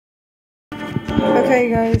Okay,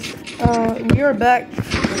 guys. We are back.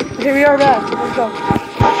 Okay, we are back. Let's go.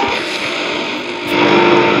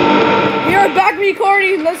 We are back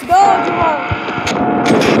recording. Let's go, Jamal.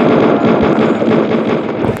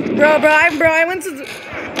 Bro, I went to the...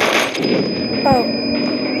 Oh.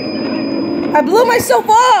 I blew myself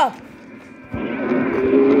up.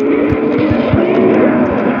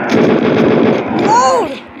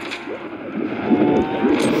 Load.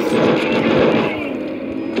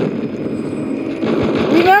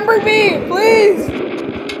 Remember me, please.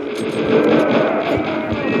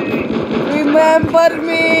 Remember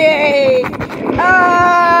me.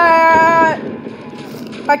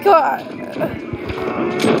 I can't.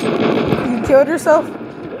 You killed yourself?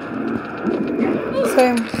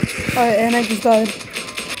 Same. Alright, and I just died.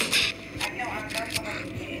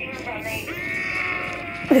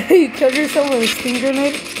 You killed yourself with a steam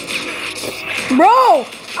grenade? Bro!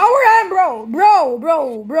 Bro.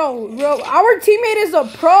 Our teammate is a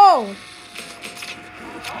pro.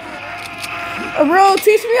 Bro,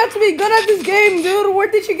 teach me how to be good at this game, dude. Where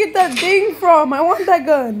did you get that thing from? I want that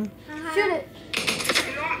gun. Shoot it.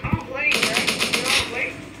 I'm playing, right? I'm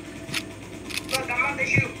playing. Look, I'm about to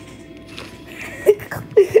shoot.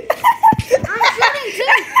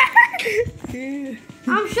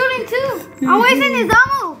 I'm shooting too. I'm wasting his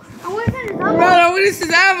ammo. Bro, what is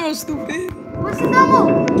his ammo, stupid? What's his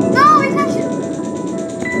ammo? No, he's not shooting.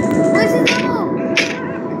 Where's his ammo?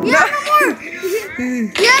 He has no more.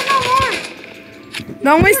 He has no more.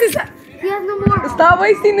 Don't waste his... He has no more. Stop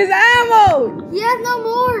wasting his ammo! He has no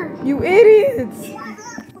more. You idiots! He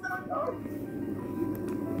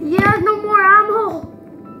has no more ammo.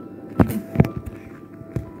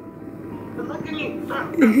 Look at me.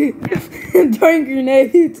 Throwing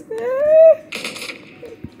grenades.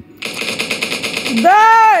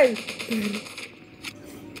 Die!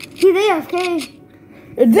 He's AFK.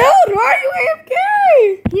 Dude, why are you AFK?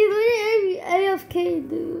 He's literally AFK,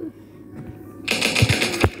 dude.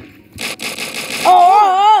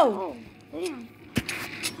 Oh! Damn.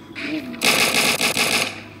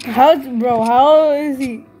 How is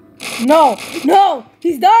he? No!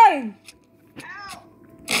 He's dying!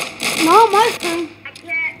 No, my turn. I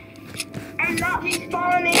can't. I'm not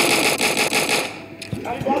respawning.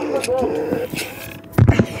 I'm done for good.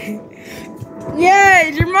 Yeah,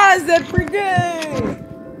 your mom's dead for good!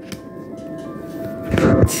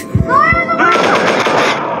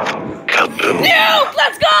 No!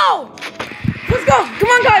 Let's go! Let's go! Come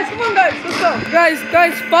on, guys! Let's go!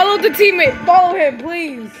 Guys, follow the teammate! Follow him,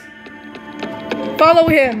 please! Follow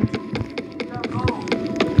him!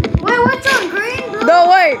 Wait, what's on green, blue? No,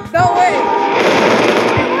 wait! Wait, what's on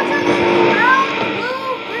green? Brown,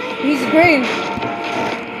 blue, green? He's green.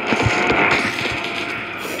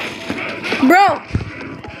 Bro!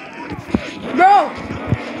 No!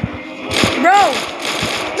 No!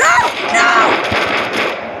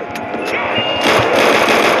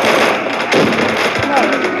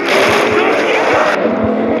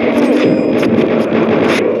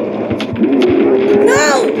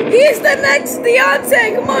 He's the next Deontay!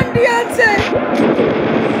 Come on, Deontay!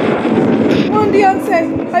 Come on, Deontay!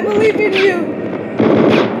 I believe in you!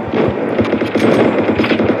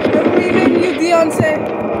 Deontay!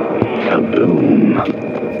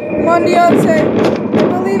 Come on, Deontay! I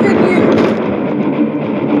believe in you!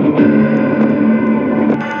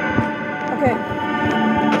 Okay.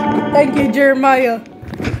 Thank you, Jeremiah.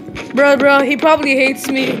 Bro, he probably hates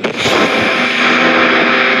me.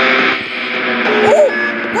 Oh!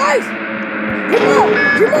 Guys! Jamal!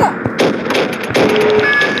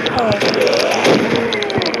 Oh.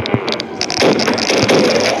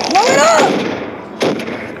 Blow it up!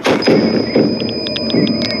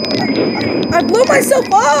 I blew myself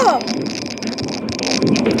up!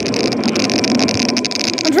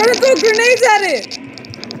 I'm trying to throw grenades at it!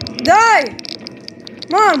 Die!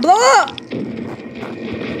 Come on, blow up!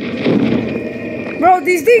 Bro,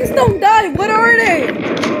 these things don't die. What are they?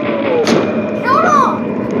 Shut up!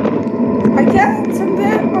 I can't.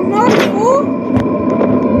 I'm not full.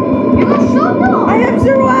 You go shut up! I have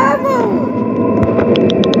 0 ammo.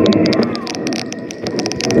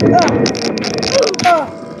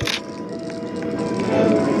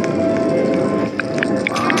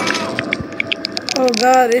 Oh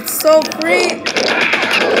God, it's so free.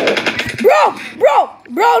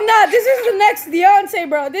 Bro, nah, this is the next Deontay,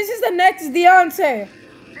 bro. This is the next Deontay.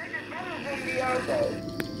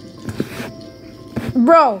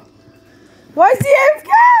 Bro, why is he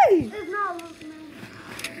AFK? It's not looking.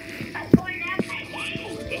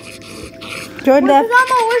 Join that.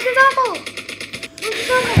 Where's his ammo?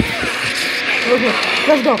 Okay,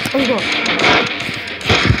 let's go.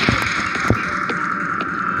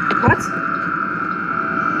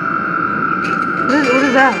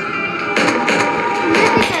 is that?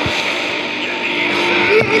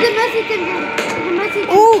 It's a Mexican dude. It's a Mexican.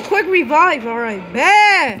 Oh, quick revive. All right,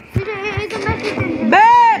 bad. It's a Mexican dude.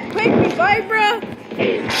 Bad. Quick revive, bro.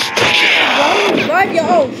 Revive you.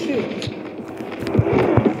 Oh shoot.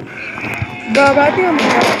 Bro, I think I'm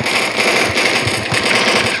gonna die.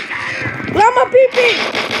 Llama pee-pee.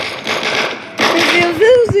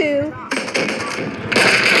 Zoo.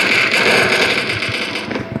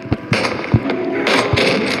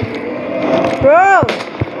 Bro,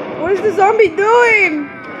 what is the zombie doing?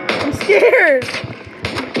 I'm scared.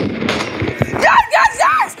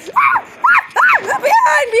 Yes! Ah!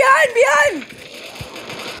 Behind!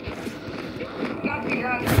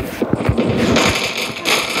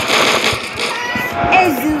 Hey,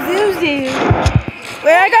 zoo.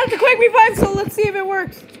 Wait, I got the quick revive, so let's see if it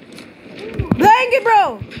works. Dang it,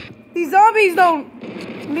 bro! These zombies don't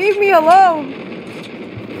leave me alone.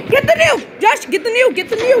 Get the nuke! Josh, get the nuke!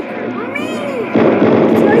 Mommy!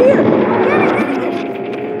 It's right here.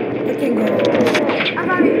 I can't get it. I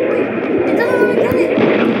got it. Wait. It doesn't let me get it.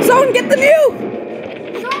 Someone get the nuke!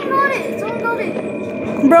 Someone got it.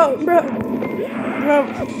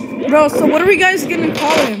 Bro, so what are we guys gonna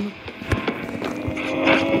call him?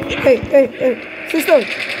 Hey, sister.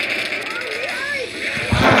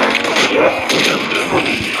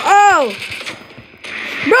 Oh!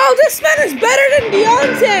 Bro, this man is better than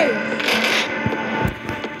Deontay!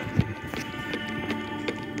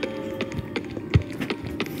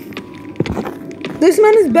 This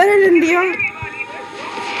man is better than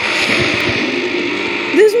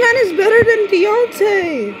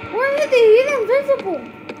Deontay. Where is he? He's invisible.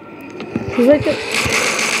 He's right there.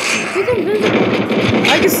 He's invisible.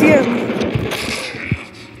 I can see him.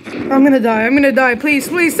 I'm gonna die. Please,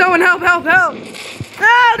 someone help.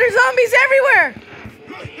 Ah, there's zombies everywhere.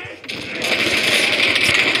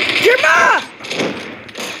 Jerma!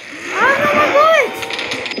 I don't know my bullets.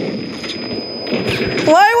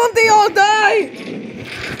 Why won't they all die?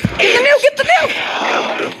 Get the nuke!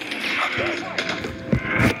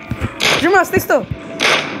 Jerma, stay still.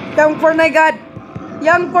 Young Fortnite God.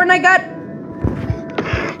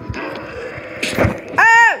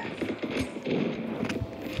 Ah!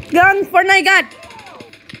 Young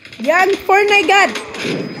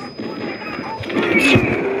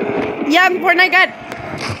Fortnite God.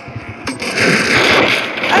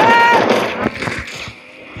 Ah!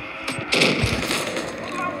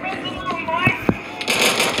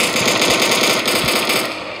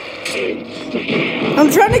 I'm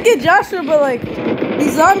trying to get Joshua, but like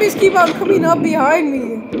these zombies keep on coming up behind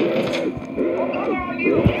me.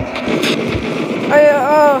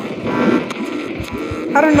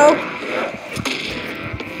 I don't know.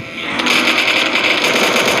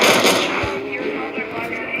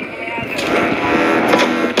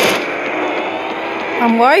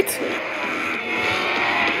 I'm white.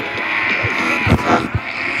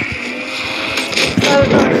 I don't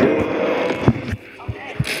know.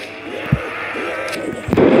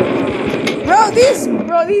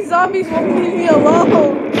 Bro, these zombies won't leave me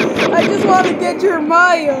alone. I just want to get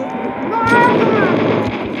Jeremiah.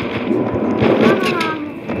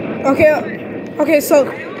 Okay, so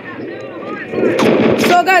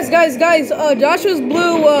guys, Joshua's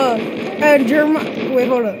blue, and Jeremiah, wait,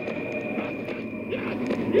 hold up.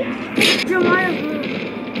 Jeremiah blue.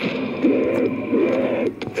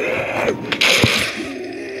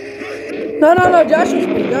 No, Joshua's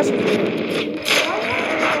blue,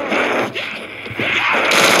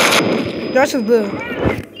 Joshua's blue.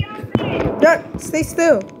 Stay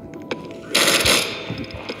still.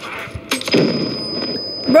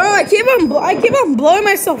 Bro, I keep on blowing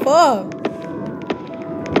myself up.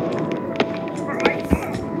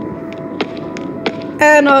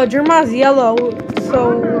 And Jerma's yellow,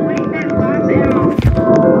 so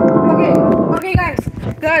okay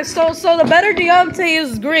guys, so the better Deontay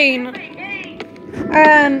is green,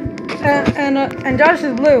 and Josh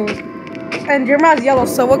is blue, and Jerma's yellow.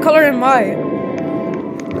 So what color am I?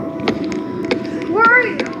 Where are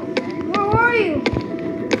you? Where are you?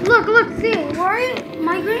 Look, see, where are you?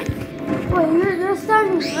 My green? Wait, you're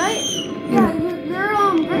starting, right? Yeah,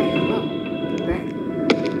 you're gray. Look, gray.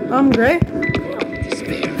 I'm gray?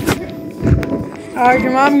 Alright,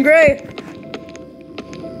 your mom gray.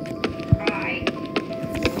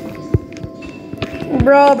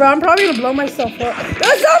 Bro, I'm probably gonna blow myself up.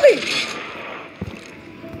 That's zombie!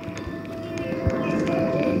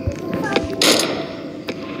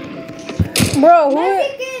 Bro, who?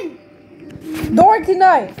 Dorky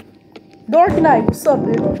Knife, what's up,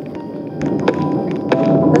 dude?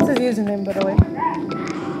 That's his username, by the way.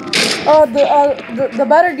 Oh, the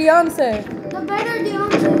better Deontay. The better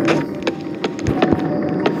Deontay.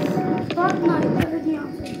 Fuck no, you better be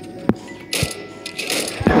on.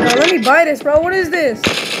 Now let me buy this, bro. What is this?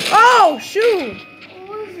 Oh, shoot.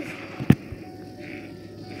 What is this?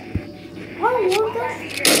 I don't want that.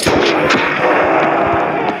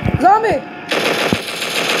 Zombie.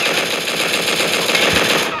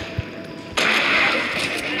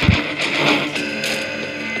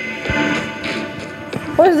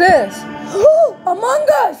 What is this? Among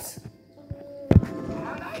Us.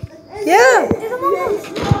 Yeah. It's Among Us.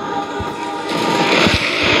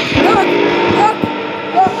 Look.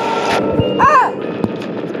 Ah.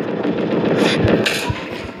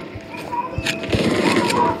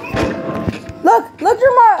 Look,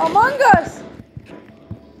 Jeremiah, Among Us.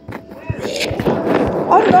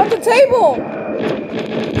 On the table.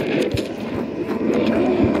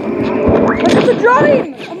 Look at the drawing.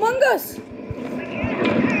 Among Us.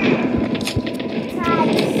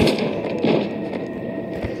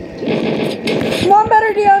 Come on,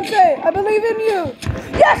 better Deontay. I believe in you.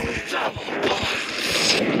 Yes.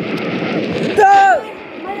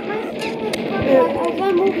 My screen is crooked. I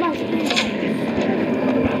can't move my screen.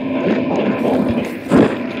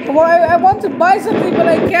 Well, I want to buy something, but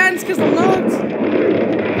I can't because I'm not.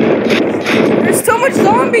 There's so much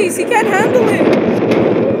zombies. He can't handle it.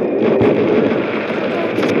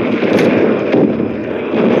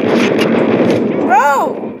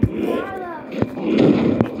 Bro!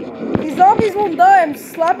 These zombies won't die. I'm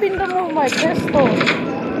slapping them with my pistol.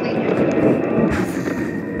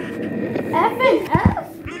 F and F?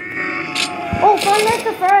 Oh, Five Nights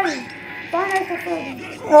at Freddy's. Five Nights at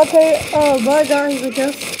Freddy's. Okay, bye guys, I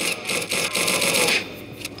guess.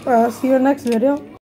 See you in the next video.